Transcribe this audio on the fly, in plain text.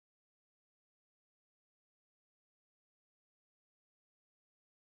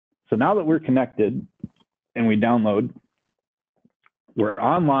So now that we're connected and we download, we're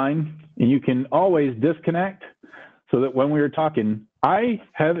online, and you can always disconnect so that when we were talking, I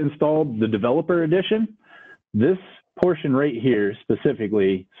have installed the developer edition. This portion right here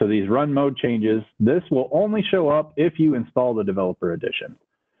specifically, so these run mode changes, this will only show up if you install the developer edition.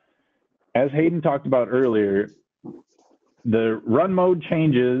 As Hayden talked about earlier, the run mode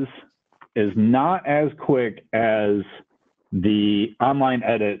changes is not as quick as the online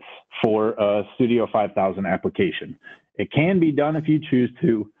edits for a Studio 5000 application. It can be done if you choose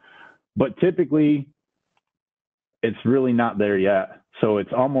to, but typically it's really not there yet. So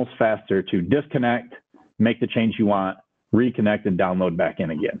it's almost faster to disconnect, make the change you want, reconnect, and download back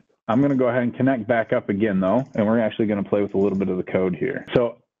in again. I'm going to go ahead and connect back up again though, and we're actually going to play with a little bit of the code here.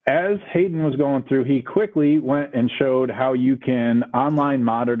 So as Hayden was going through, he quickly went and showed how you can online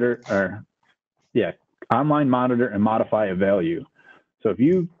monitor and modify a value. So if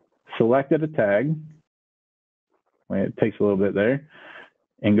you selected a tag, it takes a little bit there,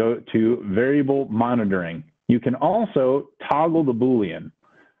 and go to variable monitoring. You can also toggle the Boolean.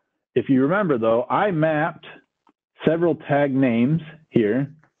 If you remember though, I mapped several tag names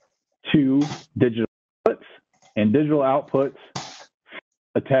here to digital outputs, and digital outputs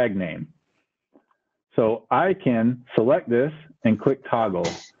a tag name. So I can select this and click toggle.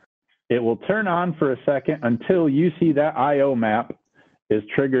 It will turn on for a second until you see that IO map is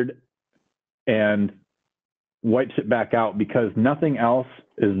triggered and wipes it back out, because nothing else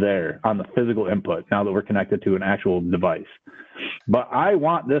is there on the physical input now that we're connected to an actual device. But I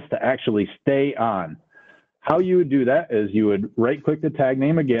want this to actually stay on. How you would do that is you would right click the tag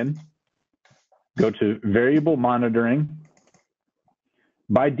name again, go to variable monitoring.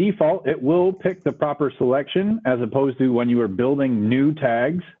 By default, it will pick the proper selection as opposed to when you are building new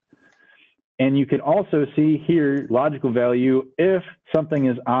tags. And you can also see here logical value if something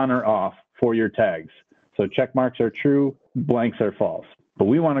is on or off for your tags. So check marks are true, blanks are false. But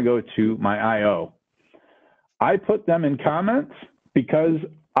we want to go to my IO. I put them in comments because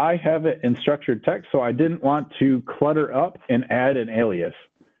I have it in structured text, so I didn't want to clutter up and add an alias.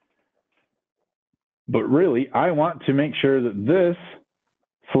 But really, I want to make sure that this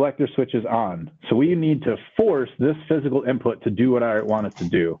selector switch is on. So we need to force this physical input to do what I want it to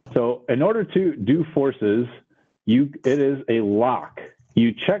do. So in order to do forces, it is a lock.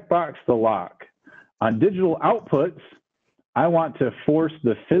 You checkbox the lock. On digital outputs, I want to force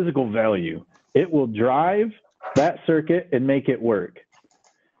the physical value. It will drive that circuit and make it work.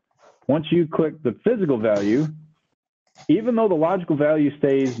 Once you click the physical value, even though the logical value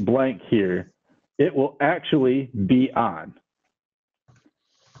stays blank here, it will actually be on.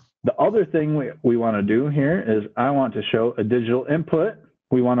 The other thing we want to do here is I want to show a digital input.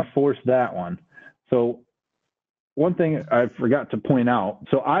 We want to force that one. So one thing I forgot to point out,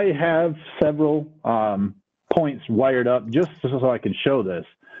 so I have several points wired up just so I can show this,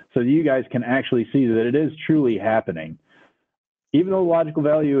 so you guys can actually see that it is truly happening. Even though the logical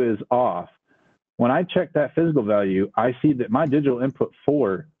value is off, when I check that physical value, I see that my digital input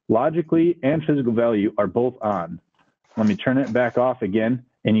 4, logically and physical value, are both on. Let me turn it back off again,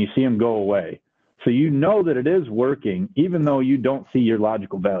 and you see them go away. So you know that it is working, even though you don't see your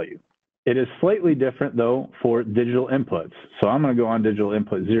logical value. It is slightly different, though, for digital inputs. So I'm going to go on digital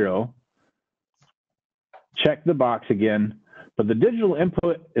input 0, check the box again, but the digital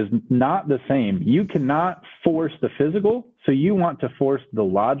input is not the same. You cannot force the physical, so you want to force the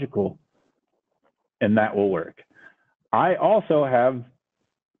logical, and that will work. I also have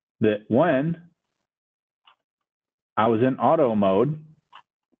that when I was in auto mode,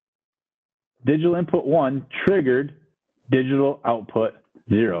 digital input 1 triggered digital output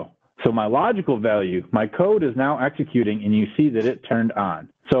 0. So my logical value, my code is now executing, and you see that it turned on.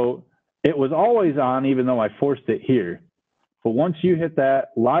 So it was always on even though I forced it here. But once you hit that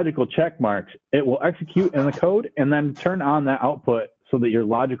logical check marks, it will execute in the code and then turn on that output so that your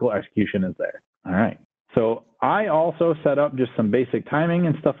logical execution is there. All right. So I also set up just some basic timing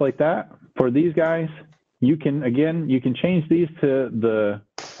and stuff like that. For these guys, you can change these to the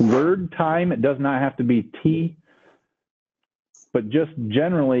word time. It does not have to be T. But just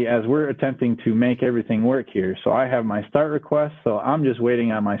generally, as we're attempting to make everything work here, so I have my start request, so I'm just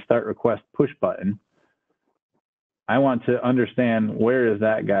waiting on my start request push button. I want to understand where is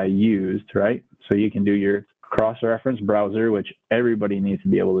that guy used, right? So you can do your cross-reference browser, which everybody needs to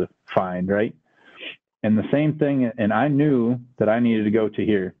be able to find, right? And the same thing, and I knew that I needed to go to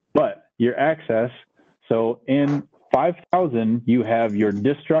here, but your access, so in 5000, you have your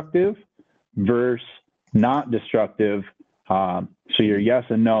destructive versus not destructive. So your yes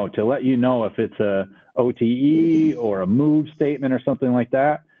and no to let you know if it's a OTE or a move statement or something like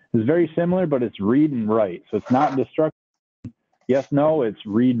that. is very similar, but it's read and write. So it's not destruct. Yes, no, it's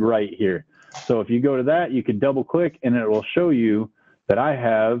read write here. So if you go to that, you could double click and it will show you that I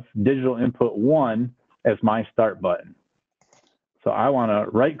have digital input 1 as my start button. So I want to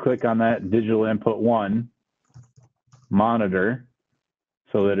right click on that digital input 1 monitor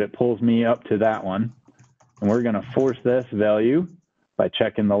so that it pulls me up to that one. And we're going to force this value by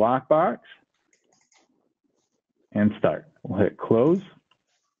checking the lockbox and start. We'll hit close.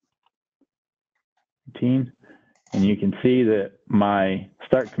 And you can see that my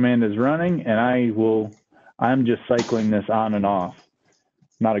start command is running, and I'm just cycling this on and off.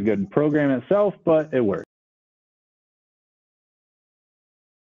 Not a good program itself, but it works.